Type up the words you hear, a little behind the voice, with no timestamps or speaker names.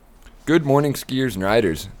Good morning, skiers and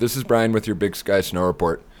riders. This is Brian with your Big Sky Snow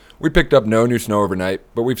Report. We picked up no new snow overnight,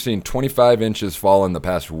 but we've seen 25 inches fall in the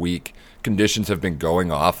past week. Conditions have been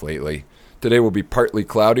going off lately. Today will be partly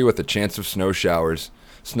cloudy with a chance of snow showers.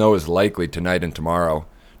 Snow is likely tonight and tomorrow.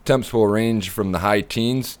 Temps will range from the high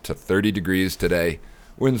teens to 30 degrees today.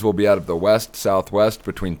 Winds will be out of the west-southwest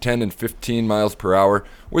between 10 and 15 miles per hour,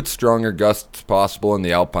 with stronger gusts possible in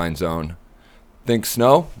the alpine zone. Think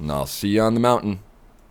snow, and I'll see you on the mountain.